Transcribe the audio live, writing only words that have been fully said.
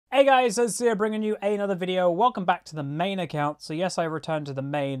Hey guys, it's here bringing you another video. Welcome back to the main account. So yes, I returned to the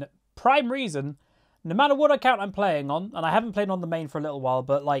main. Prime reason, no matter what account I'm playing on, and I haven't played on the main for a little while,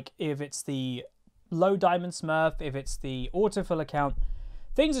 but like if it's the low diamond smurf, if it's the autofill account,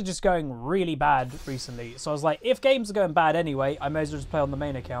 things are just going really bad recently. So I was like, if games are going bad anyway, I may as well just play on the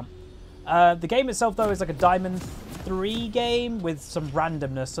main account. The game itself though is like a diamond 3 game with some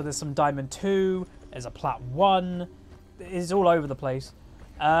randomness. So there's some diamond 2, there's a plat 1, it's all over the place.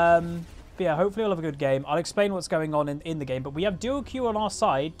 But yeah, hopefully we'll have a good game. I'll explain what's going on in the game. But we have duo Q on our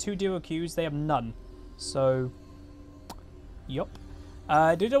side. 2 duo Qs. They have none. So, yup.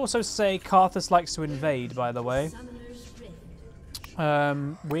 I did also say Karthus likes to invade, by the way.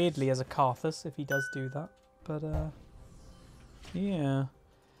 Weirdly as a Karthus, if he does do that. But, yeah.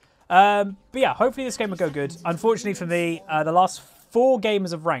 But yeah, hopefully this game will go good. Unfortunately for me, the last 4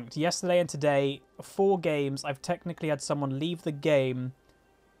 games of ranked, yesterday and today, 4 games, I've technically had someone leave the game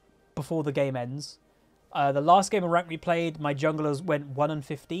before the game ends. The last game of rank we played, my junglers went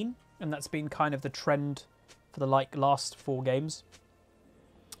 1-15, and that's been kind of the trend for the last 4 games.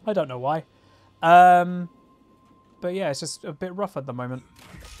 I don't know why. But yeah, it's just a bit rough at the moment,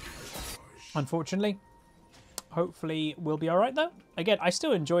 unfortunately. Hopefully we'll be alright though. Again, I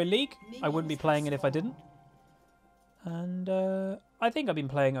still enjoy League. I wouldn't be playing it if I didn't. And I think I've been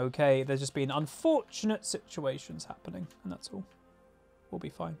playing okay. There's just been unfortunate situations happening, and that's all. We'll be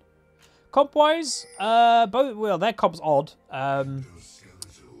fine. Comp-wise, their comp's odd.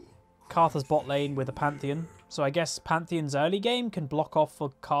 Karthus bot lane with a Pantheon. So I guess Pantheon's early game can block off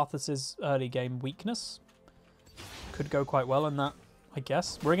for Karthus's early game weakness. Could go quite well in that, I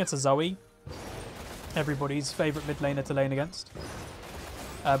guess. We're against a ZOE. Everybody's favourite mid laner to lane against.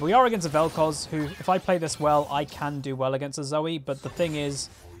 But we are against a Vel'Koz, who, if I play this well, I can do well against a ZOE. But the thing is,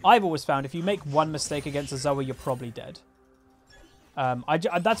 I've always found if you make one mistake against a ZOE, you're probably dead.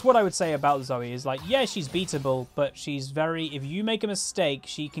 That's what I would say about ZOE, is like, yeah, she's beatable, but she's very, if you make a mistake,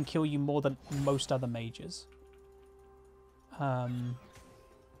 she can kill you more than most other mages.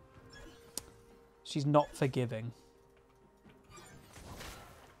 She's not forgiving.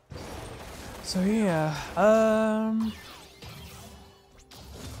 So yeah,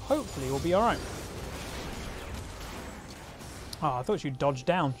 hopefully we'll be alright. Oh, I thought she'd dodge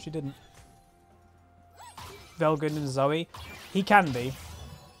down. She didn't. Vel'Koz and ZOE. He can be.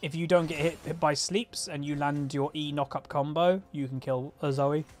 If you don't get hit by sleeps and you land your E knock-up combo, you can kill a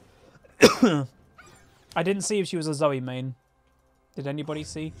ZOE. I didn't see if she was a ZOE main. Did anybody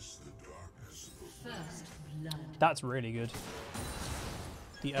see? That's really good.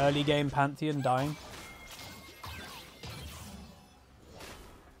 The early game Pantheon dying.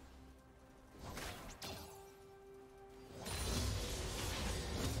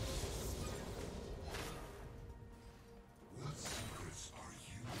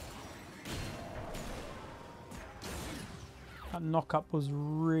 That knock-up was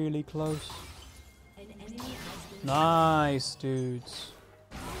really close. Nice, dudes.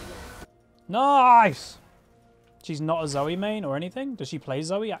 Nice! She's not a ZOE main or anything? Does she play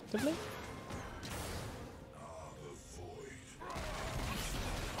ZOE actively?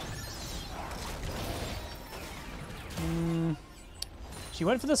 She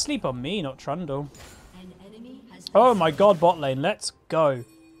went for the sleep on me, not Trundle. Oh my god, bot lane, let's go.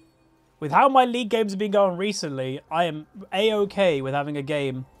 With how my league games have been going recently, I am A-okay with having a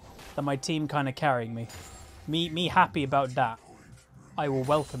game that my team kind of carrying me. Me happy about that. I will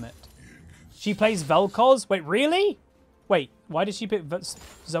welcome it. She plays Vel'Koz? Wait, really? Wait, why did she pick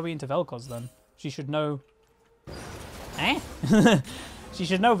ZOE into Vel'Koz then? She should know... Eh? She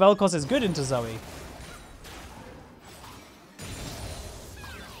should know Vel'Koz is good into ZOE.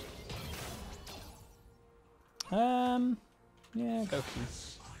 Yeah, go Q.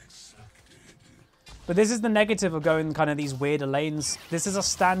 But this is the negative of going kind of these weirder lanes. This is a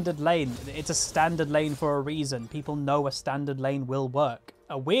standard lane. It's a standard lane for a reason. People know a standard lane will work.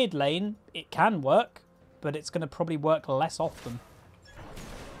 A weird lane, it can work, but it's going to probably work less often.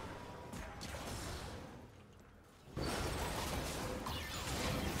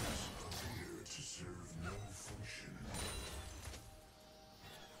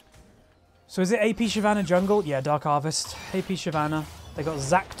 So is it AP Shyvana jungle? Yeah, Dark Harvest. AP Shyvana. They got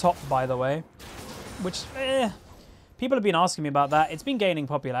Zac top, by the way. Which, people have been asking me about that. It's been gaining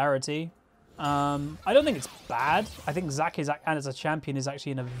popularity. I don't think it's bad. I think Zac is, and as a champion, is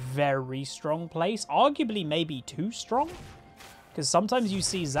actually in a very strong place. Arguably, maybe too strong. Because sometimes you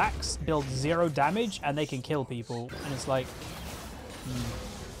see Zacs build 0 damage and they can kill people. And it's like,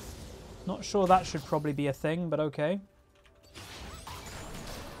 not sure that should probably be a thing, but okay.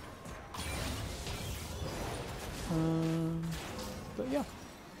 But yeah.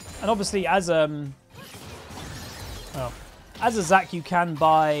 And obviously, as a Zac, you can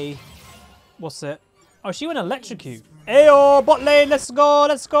buy... What's it? Oh, she went electrocute. Ayo, bot lane, let's go,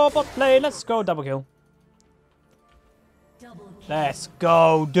 bot lane, let's go, double kill. Let's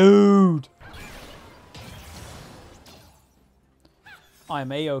go, dude.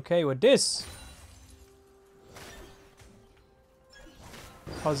 I'm A-okay with this.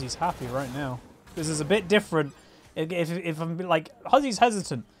 Huzzy's happy right now. This is a bit different. If I'm like, Huzzy's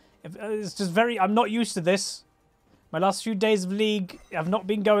hesitant. It's just very, I'm not used to this. My last few days of League have not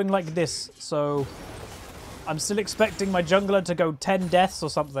been going like this, so I'm still expecting my jungler to go 10 deaths or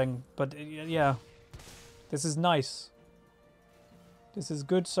something. But yeah, this is nice. This is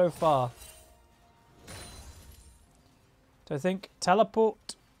good so far. Do I think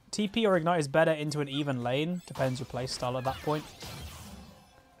teleport, TP or ignite is better into an even lane? Depends your playstyle at that point.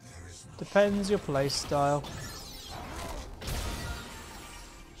 Depends your playstyle.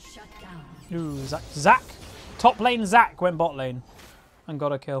 Ooh, Zac. Top lane Zac went bot lane and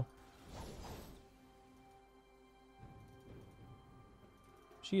got a kill.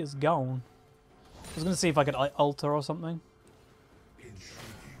 She is gone. I was going to see if I could ult her or something.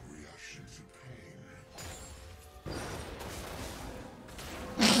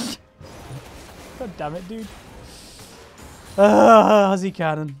 God damn it, dude. Huzzy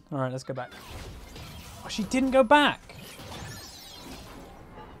cannon. Alright, let's go back. Oh, she didn't go back.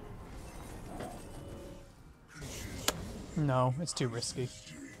 No, it's too risky.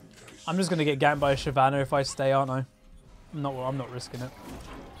 I'm just gonna get ganked by a Shyvana if I stay, aren't I? I'm not risking it.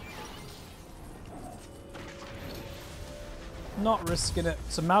 Not risking it.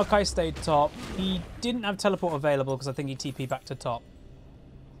 So Maokai stayed top. He didn't have teleport available because I think he TP back to top.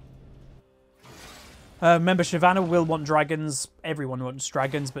 Remember, Shyvana will want dragons. Everyone wants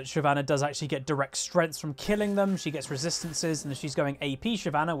dragons, but Shyvana does actually get direct strengths from killing them. She gets resistances, and if she's going AP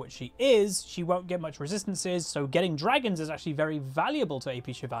Shyvana, which she is, she won't get much resistances. So getting dragons is actually very valuable to AP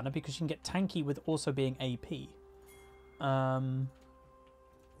Shyvana because she can get tanky with also being AP.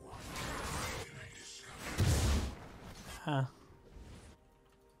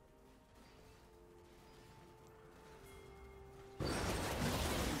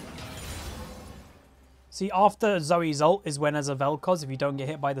 See, after Zoe's ult is when, as a Vel'Koz, if you don't get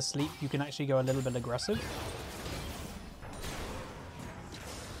hit by the sleep, you can actually go a little bit aggressive.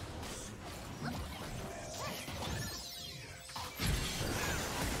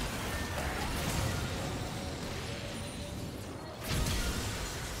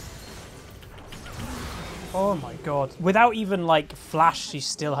 Oh my god. Without even, like, flash, she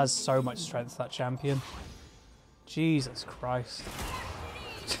still has so much strength, that champion. Jesus Christ.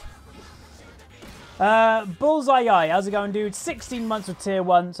 Bullseye Eye, how's it going, dude? 16 months with tier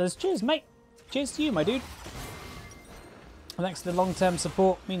 1. Says, cheers, mate. Cheers to you, my dude. And thanks for the long-term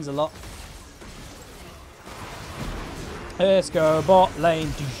support. Means a lot. Let's go bot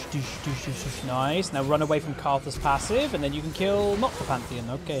lane. Nice. Now run away from Karthus passive, and then you can kill not the Pantheon.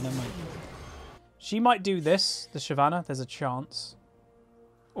 Okay, never mind. She might do this, the Shyvana. There's a chance.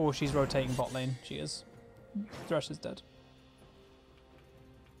 Or she's rotating bot lane. She is. Thresh is dead.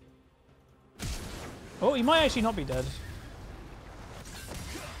 Oh, he might actually not be dead.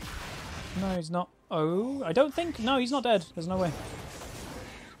 No, he's not. Oh, I don't think... No, he's not dead. There's no way.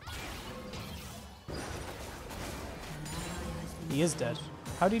 He is dead.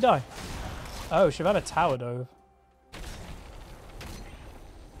 How did he die? Oh, Shyvana tower dove.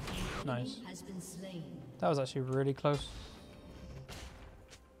 Nice. That was actually really close.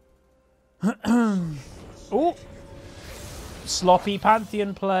 Oh! Sloppy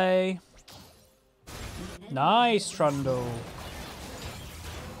Pantheon play. Nice, Trundle.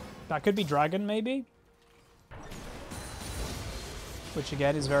 That could be Dragon, maybe? Which,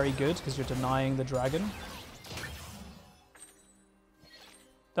 again, is very good, because you're denying the Dragon.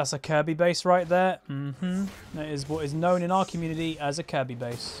 That's a Kirby base right there. That is what is known in our community as a Kirby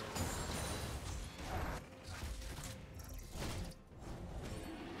base.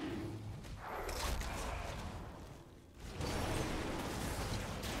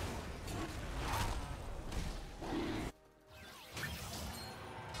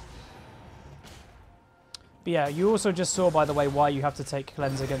 But yeah, you also just saw, by the way, why you have to take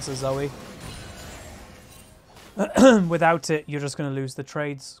Cleanse against a Zoe. Without it, you're just going to lose the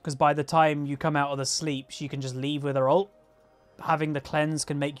trades. Because by the time you come out of the sleep, she can just leave with her ult. Having the Cleanse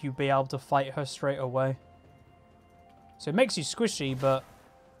can make you be able to fight her straight away. So it makes you squishy, but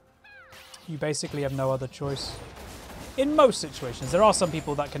you basically have no other choice. In most situations. There are some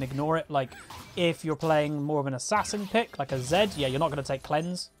people that can ignore it. Like, if you're playing more of an assassin pick, like a Zed, yeah, you're not going to take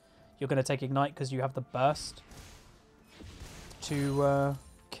Cleanse. You're going to take Ignite because you have the burst to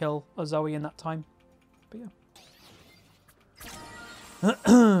kill a ZOE in that time. But yeah.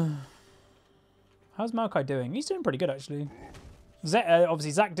 How's Maokai doing? He's doing pretty good, actually. Obviously,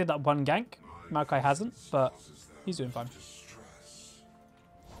 Zach did that one gank. Maokai hasn't, but he's doing fine.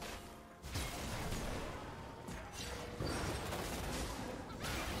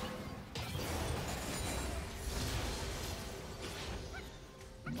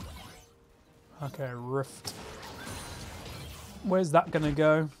 Okay, Rift. Where's that gonna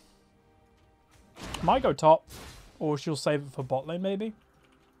go? Might go top, or she'll save it for bot lane, maybe.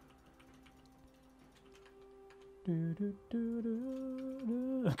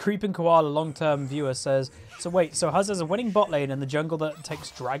 A creeping koala long-term viewer says, so wait, so Huz has a winning bot lane in the jungle that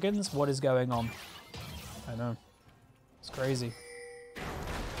takes dragons? What is going on? I know. It's crazy.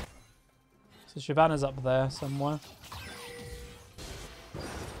 So Shyvana's up there somewhere.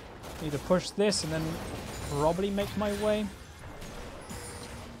 Need to push this and then probably make my way.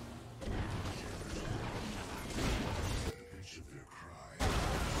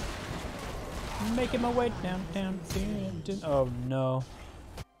 Making my way down. Oh no.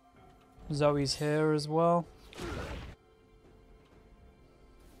 Zoe's here as well.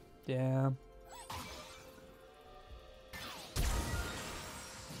 Yeah.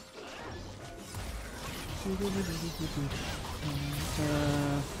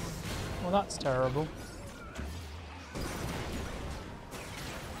 Well, that's terrible.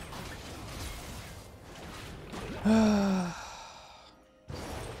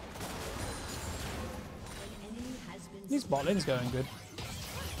 This bot lane's going good.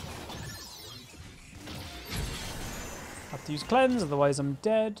 Have to use cleanse, otherwise I'm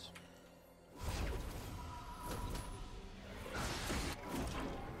dead.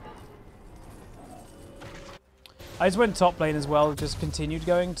 I just went top lane as well, just continued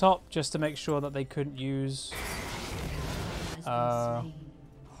going top, just to make sure that they couldn't use... if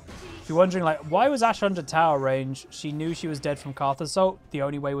you're wondering, like, why was Ashe under tower range? She knew she was dead from Karthus ult. The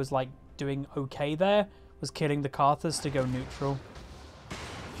only way was, like, doing okay there was killing the Karthus to go neutral.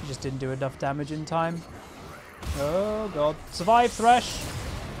 She just didn't do enough damage in time. Oh, God. Survive, Thresh!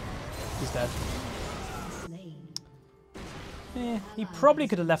 He's dead. He probably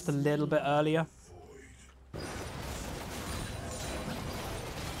could have left a little bit earlier.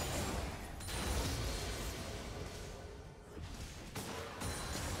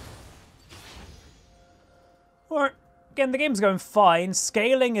 Alright, again, the game's going fine.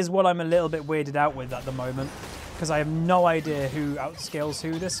 Scaling is what I'm a little bit weirded out with at the moment, because I have no idea who outscales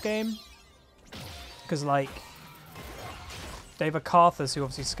who this game. Because, like, they have a Karthus who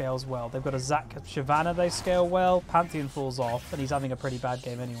obviously scales well. They've got a Zac Shyvana they scale well. Pantheon falls off, and he's having a pretty bad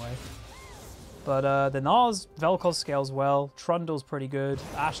game anyway. But the Nars, Vel'Koz scales well. Trundle's pretty good.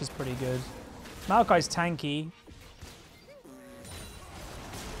 Ashe is pretty good. Maokai's tanky.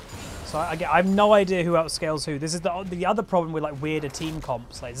 So I have no idea who outscales who. This is the other problem with like weirder team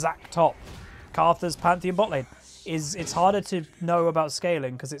comps, like Zac top, Karthus, Pantheon bot lane, is it's harder to know about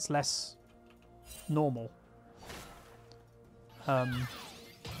scaling because it's less normal.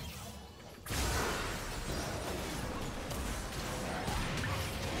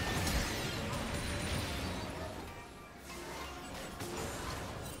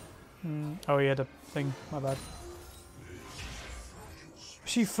 Oh, he had a thing. My bad.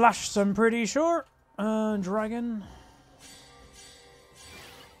 She flashed, I'm pretty sure. Dragon.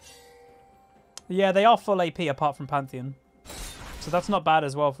 Yeah, they are full AP apart from Pantheon. So that's not bad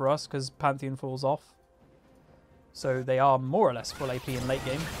as well for us, because Pantheon falls off. So they are more or less full AP in late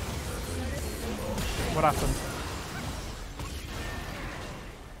game. What happened?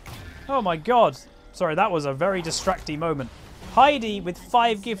 Oh my god. Sorry, that was a very distracting moment. Heidi with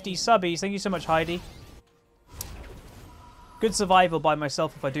 5 gifty subbies. Thank you so much, Heidi. Good survival by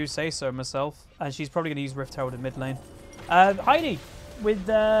myself, if I do say so myself. And she's probably going to use Rift Herald in mid lane. Heidi with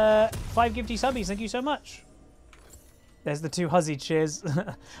 5 gifty subbies. Thank you so much. There's the 2 Huzzy cheers.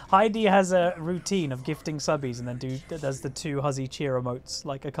 Heidi has a routine of gifting subbies and then does the 2 Huzzy cheer emotes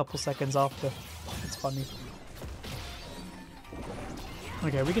like a couple seconds after. It's funny.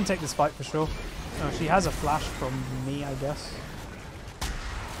 Okay, we can take this fight for sure. Oh, she has a flash from me, I guess.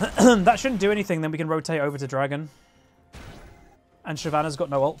 That shouldn't do anything. Then we can rotate over to Dragon. And Shyvana's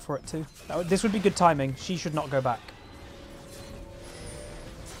got no ult for it too. This would be good timing. She should not go back.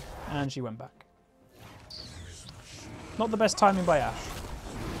 And she went back. Not the best timing by Ashe.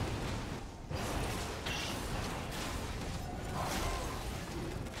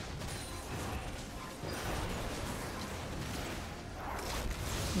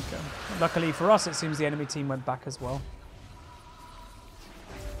 Okay. Luckily for us, it seems the enemy team went back as well.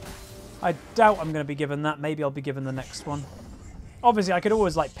 I doubt I'm going to be given that. Maybe I'll be given the next one. Obviously, I could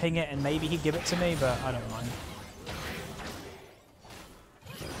always like ping it and maybe he'd give it to me, but I don't mind.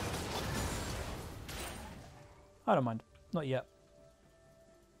 I don't mind. Not yet.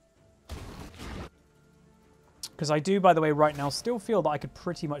 Because I do, by the way, right now still feel that I could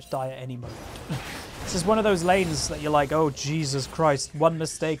pretty much die at any moment. This is one of those lanes that you're like, oh, Jesus Christ, one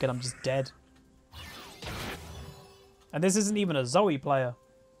mistake and I'm just dead. And this isn't even a ZOE player,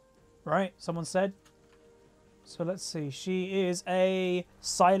 right? Someone said. So let's see. She is a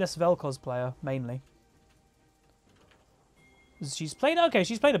Silas Vel'Koz player, mainly. She's played, okay,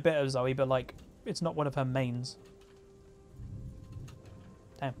 she's played a bit of ZOE, but like, it's not one of her mains.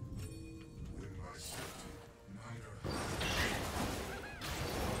 Damn.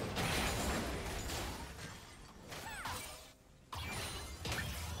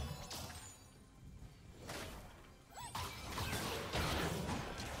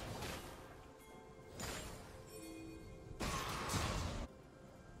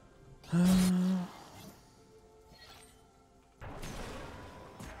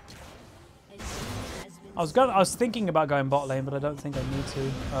 I was thinking about going bot lane, but I don't think I need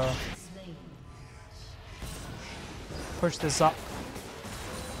to. Push this up.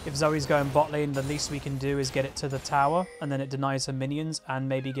 If Zoe's going bot lane, the least we can do is get it to the tower, and then it denies her minions, and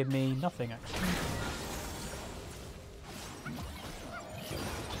maybe give me nothing, actually.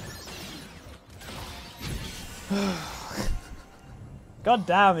 God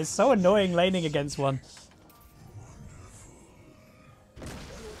damn, it's so annoying laning against one.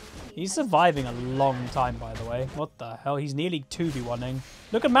 He's surviving a long time, by the way. What the hell? He's nearly 2v1ing.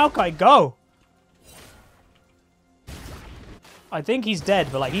 Look at Maokai go! I think he's dead,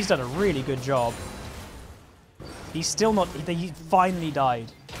 but like he's done a really good job. He's still not... He finally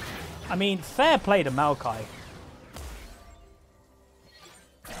died. I mean, fair play to Maokai.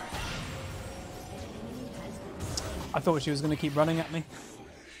 I thought she was going to keep running at me.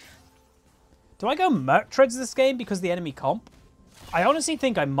 Do I go Merc Treads this game because of the enemy comp? I honestly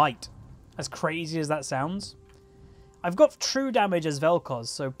think I might, as crazy as that sounds. I've got true damage as Vel'Koz,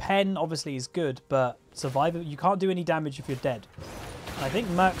 so Pen obviously is good, but Survivor, you can't do any damage if you're dead. And I think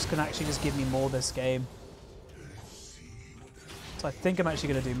Mercs can actually just give me more this game. So I think I'm actually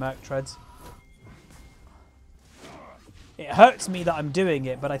going to do Merc Treads. It hurts me that I'm doing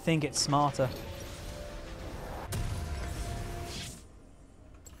it, but I think it's smarter.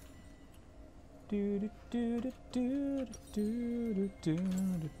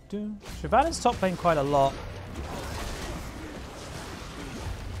 Shyvana's top lane quite a lot.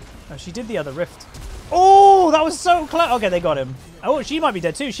 Oh, she did the other rift. Oh, that was so close. Okay, they got him. Oh, she might be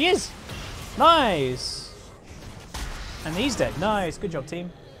dead too. She is. Nice. And he's dead. Nice. Good job,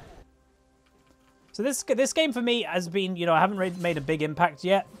 team. So this game for me has been, you know, I haven't really made a big impact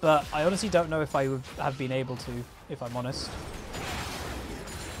yet, but I honestly don't know if I would have been able to, if I'm honest.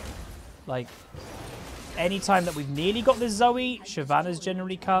 Like, any time that we've nearly got this Zoe, Shyvana's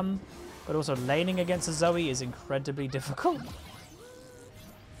generally come, but also laning against a Zoe is incredibly difficult.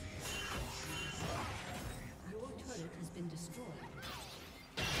 Your turret has been destroyed.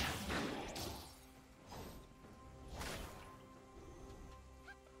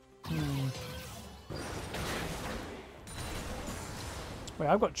 Wait,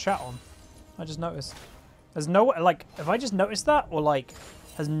 I've got chat on. I just noticed. There's no, like, have I just noticed that? Or, like,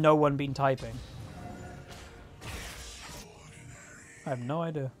 has no one been typing? I have no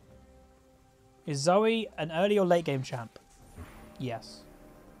idea. Is Zoe an early or late game champ? Yes.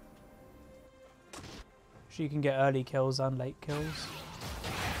 She can get early kills and late kills.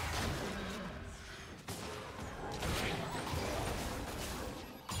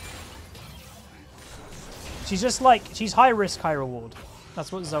 She's just like, she's high risk, high reward.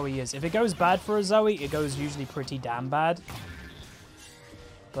 That's what Zoe is. If it goes bad for a Zoe, it goes usually pretty damn bad.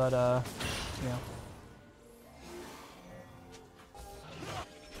 But, yeah.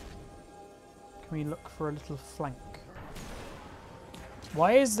 Can we look for a little flank?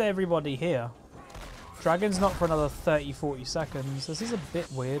 Why is everybody here? Dragon's not for another 30-40 seconds. This is a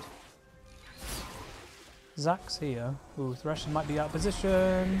bit weird. Zack's here. Ooh, Thresh might be out of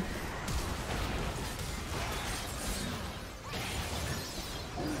position.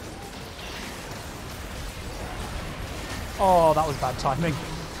 Oh, that was bad timing.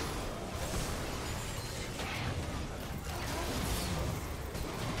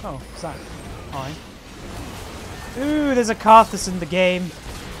 Oh, Zack. Hi. Ooh, there's a Karthus in the game.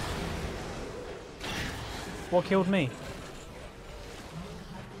 What killed me?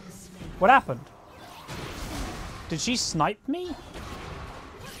 What happened? Did she snipe me?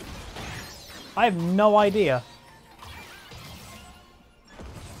 I have no idea.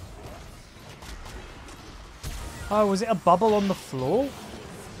 Oh, was it a bubble on the floor?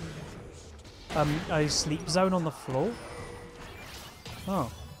 A sleep zone on the floor? Oh.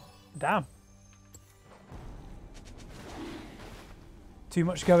 Damn. Too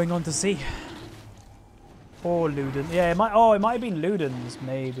much going on to see. Or Luden. Yeah, it might. Oh, it might have been Luden's,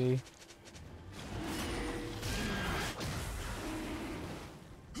 maybe.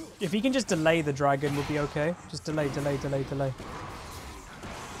 If he can just delay the dragon, we'll be okay. Just delay.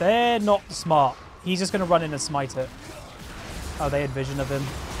 They're not smart. He's just going to run in and smite it. Oh, they had vision of him.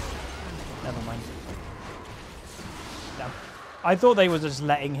 Never mind. Damn. I thought they were just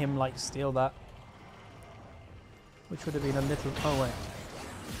letting him, like, steal that. Which would have been a little... Oh, wait.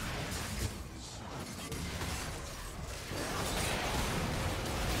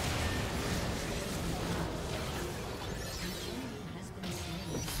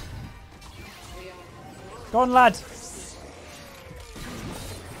 Go on, lad.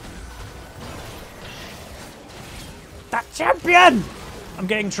 That champion! I'm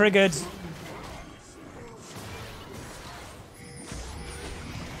getting triggered.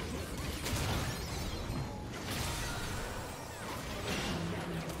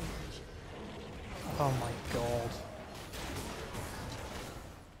 Oh my god.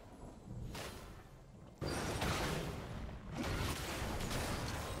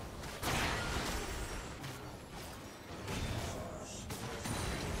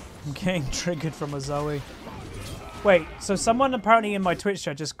 I'm getting triggered from a ZOE. Wait, so someone apparently in my Twitch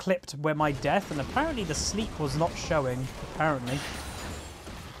chat just clipped where my death, and apparently the sleep was not showing, apparently.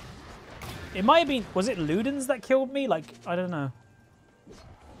 It might have been... Was it Luden's that killed me? Like, I don't know.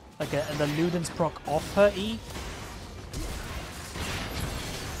 Like the Luden's proc off her E?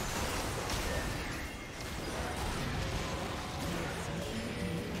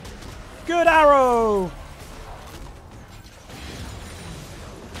 Good arrow!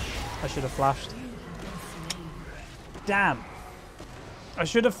 I should have flashed. Damn. I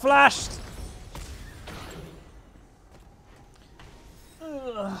should have flashed.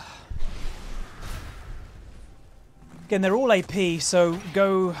 Ugh. Again, they're all AP, so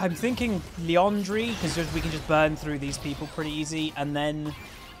go... I'm thinking Leandri, because we can just burn through these people pretty easy, and then...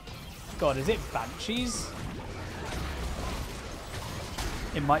 God, is it Banshees?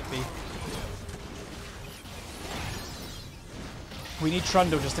 It might be. We need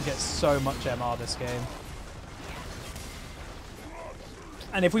Trundle just to get so much MR this game.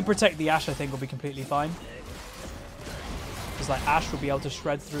 And if we protect the Ashe, I think we'll be completely fine. Because like Ashe will be able to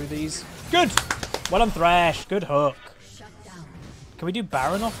shred through these. Good! Well done, Thresh. Good hook. Can we do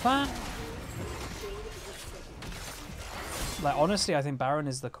Baron off that? Like, honestly, I think Baron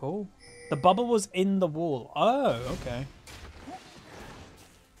is the call. The bubble was in the wall. Oh, okay.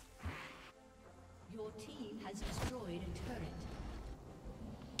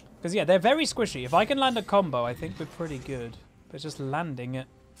 Because, yeah, they're very squishy. If I can land a combo, I think we're pretty good. But just landing it.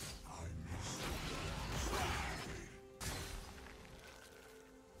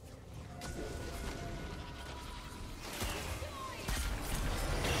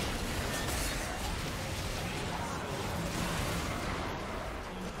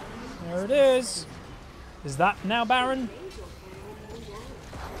 There it is. Is that now Baron?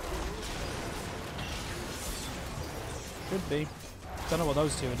 Could be. Don't know what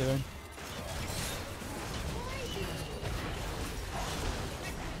those two are doing.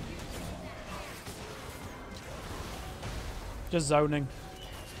 Just zoning.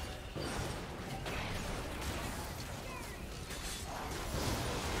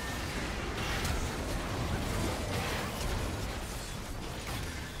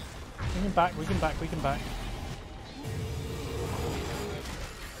 We can back, we can back, we can back.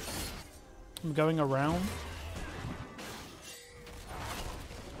 I'm going around.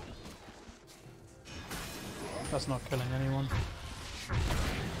 That's not killing anyone.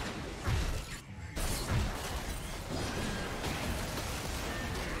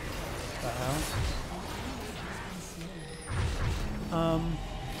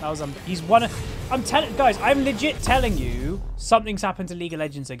 That was he's one of, I'm telling guys, I'm legit telling you something's happened to League of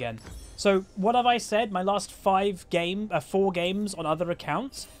Legends again. So what have I said? My last 4 games on other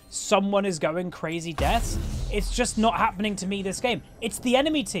accounts, someone is going crazy deaths. It's just not happening to me this game. It's the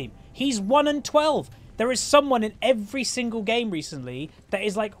enemy team. He's 1-12. There is someone in every single game recently that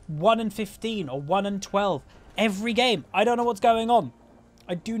is like 1-15 or 1-12 every game. I don't know what's going on.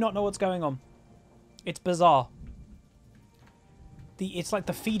 I do not know what's going on. It's bizarre. It's like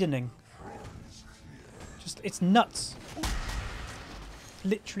the feeding. Just, it's nuts.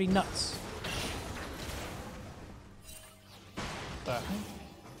 Literally nuts. There.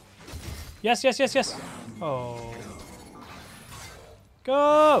 Yes, yes, yes, yes. Oh.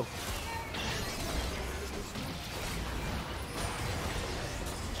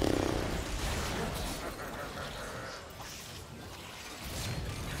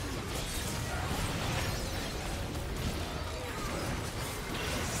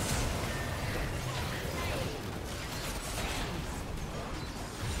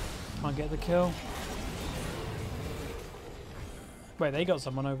 Can't get the kill. Wait, they got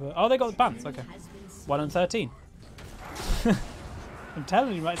someone over. Oh, they got bans. Okay. 1 and 13. I'm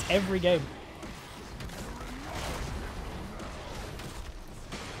telling you, right? It's every game.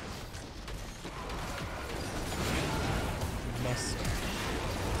 Missed.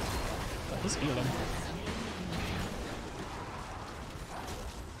 But he's healing.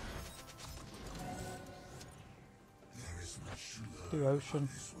 Do Ocean.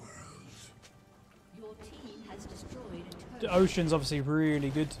 The Ocean's obviously really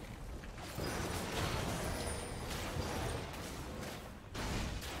good.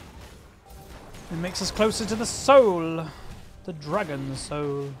 It makes us closer to the soul. The dragon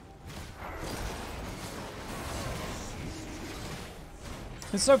soul.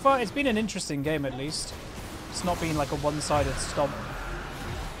 And so far, it's been an interesting game at least. It's not been like a one-sided stomp.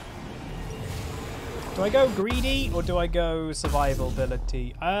 Do I go greedy or do I go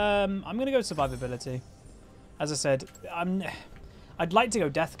survivability? I'm going to go survivability. As I said, I'd like to go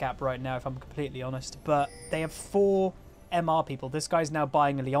death cap right now if I'm completely honest, but they have 4 MR people. This guy's now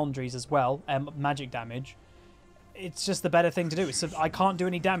buying a Leandri's as well, magic damage. It's just the better thing to do. I can't do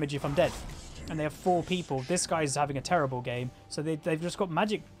any damage if I'm dead. And they have 4 people. This guy's having a terrible game, so they've just got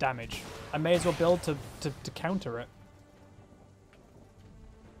magic damage. I may as well build to counter it.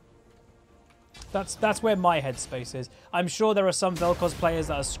 That's where my headspace is. I'm sure there are some Vel'Koz players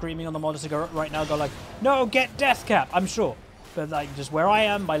that are screaming on the monitor right now, go like, no, get death cap. I'm sure. But like, just where I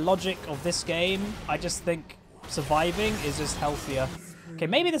am, my logic of this game, I just think surviving is just healthier. Okay,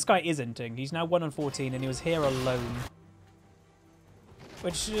 maybe this guy is inting. He's now 1 and 14 and he was here alone.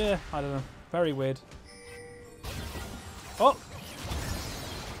 Which, I don't know. Very weird. Oh!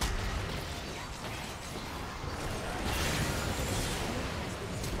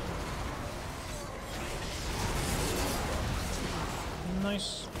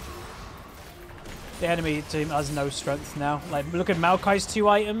 Nice. The enemy team has no strength now. Like, look at Maokai's 2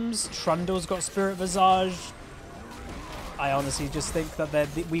 items. Trundle's got Spirit Visage. I honestly just think that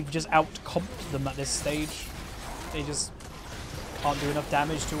we've just out-comped them at this stage. They just can't do enough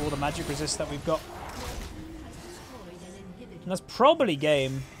damage to all the magic resist that we've got. And that's probably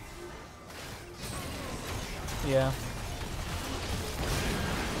game. Yeah.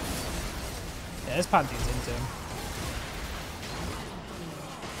 Yeah, this Pantheon's into him.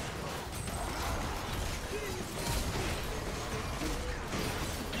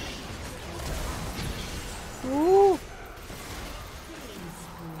 Ooh.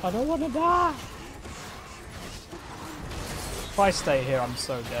 I don't want to die. If I stay here, I'm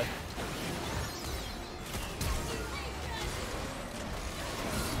so dead.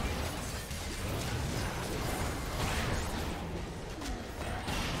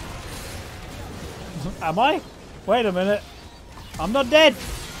 Am I? Wait a minute. I'm not dead.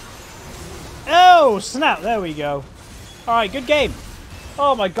 Oh, snap. There we go. All right, good game.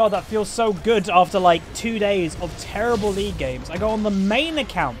 Oh my god, that feels so good after like 2 days of terrible League games. I go on the main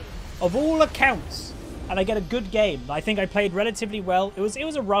account of all accounts and I get a good game. I think I played relatively well. It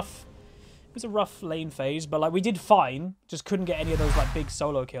was a rough lane phase, but like we did fine. Just couldn't get any of those like big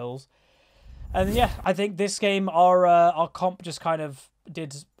solo kills. And yeah, I think this game our comp just kind of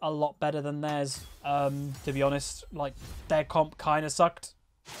did a lot better than theirs. To be honest, like their comp kind of sucked.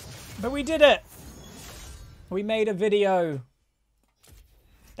 But we did it. We made a video.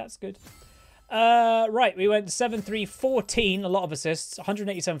 That's good. Right, we went 7-3-14, a lot of assists,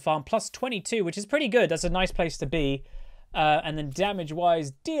 187 farm, plus 22, which is pretty good. That's a nice place to be. And then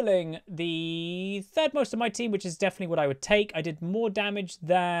damage-wise, dealing the 3rd most of my team, which is definitely what I would take. I did more damage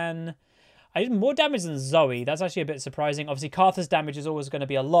than ZOE. That's actually a bit surprising. Obviously, Karthus' damage is always going to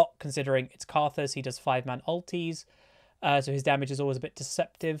be a lot, considering it's Karthus. He does 5-man ultis, so his damage is always a bit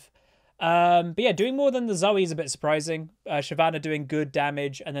deceptive. But yeah, doing more than the ZOE is a bit surprising. Shyvana doing good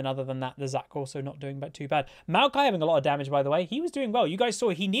damage, and then other than that, the Zac also not doing too bad. Maokai having a lot of damage, by the way. He was doing well. You guys saw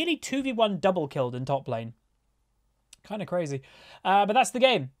he nearly 2v1 double killed in top lane. Kind of crazy. But that's the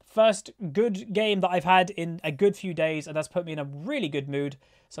game. First good game that I've had in a good few days, and that's put me in a really good mood,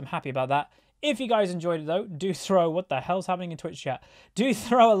 so I'm happy about that. If you guys enjoyed it, though, do throw... What the hell's happening in Twitch chat? Do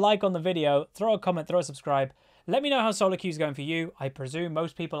throw a like on the video, throw a comment, throw a subscribe. Let me know how solo queue is going for you. I presume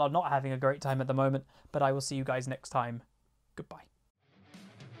most people are not having a great time at the moment, but I will see you guys next time. Goodbye.